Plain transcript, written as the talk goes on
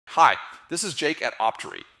Hi, this is Jake at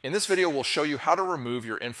Optery. In this video, we'll show you how to remove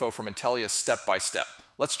your info from Intelius step by step.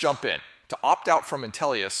 Let's jump in. To opt out from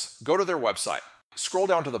Intelius, go to their website. Scroll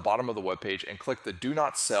down to the bottom of the webpage and click the Do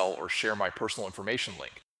Not Sell or Share My Personal Information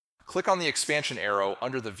link. Click on the expansion arrow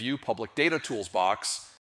under the View Public Data Tools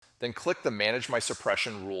box, then click the Manage My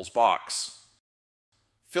Suppression Rules box.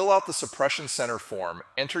 Fill out the Suppression Center form,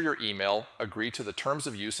 enter your email, agree to the Terms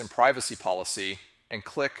of Use and Privacy Policy, and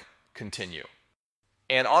click Continue.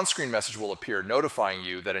 An on-screen message will appear notifying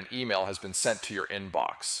you that an email has been sent to your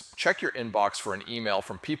inbox. Check your inbox for an email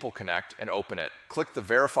from PeopleConnect and open it. Click the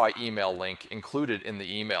Verify Email link included in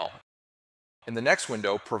the email. In the next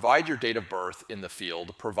window, provide your date of birth in the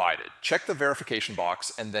field provided. Check the verification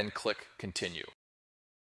box and then click Continue.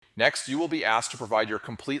 Next, you will be asked to provide your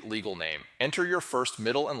complete legal name. Enter your first,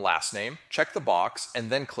 middle, and last name, check the box, and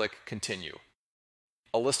then click Continue.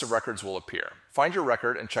 A list of records will appear. Find your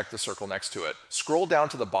record and check the circle next to it. Scroll down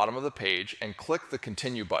to the bottom of the page and click the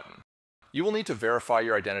Continue button. You will need to verify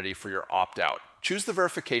your identity for your opt-out. Choose the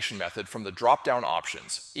verification method from the drop-down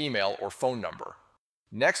options, email or phone number.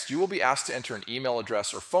 Next, you will be asked to enter an email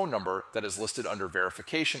address or phone number that is listed under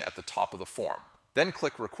Verification at the top of the form. Then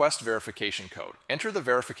click Request Verification Code. Enter the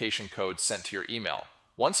verification code sent to your email.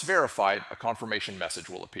 Once verified, a confirmation message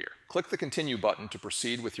will appear. Click the Continue button to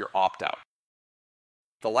proceed with your opt-out.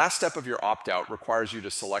 The last step of your opt-out requires you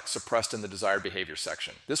to select Suppressed in the Desired Behavior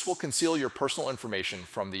section. This will conceal your personal information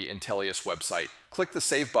from the Intelius website. Click the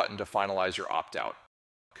Save button to finalize your opt-out.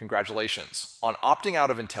 Congratulations on opting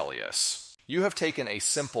out of Intelius. You have taken a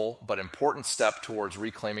simple but important step towards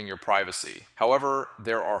reclaiming your privacy. However,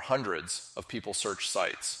 there are hundreds of people search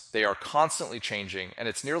sites. They are constantly changing, and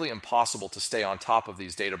it's nearly impossible to stay on top of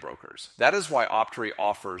these data brokers. That is why Optery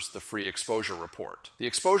offers the free exposure report. The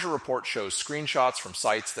exposure report shows screenshots from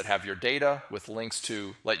sites that have your data with links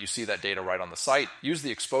to let you see that data right on the site. Use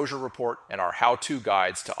the exposure report and our how-to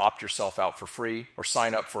guides to opt yourself out for free or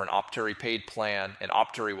sign up for an Optery paid plan, and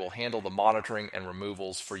Optery will handle the monitoring and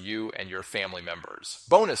removals for you and your family members.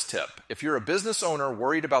 Bonus tip: if you're a business owner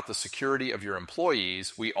worried about the security of your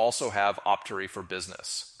employees, we also have Optery for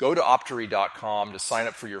Business. Go to Optery.com to sign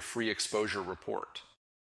up for your free exposure report.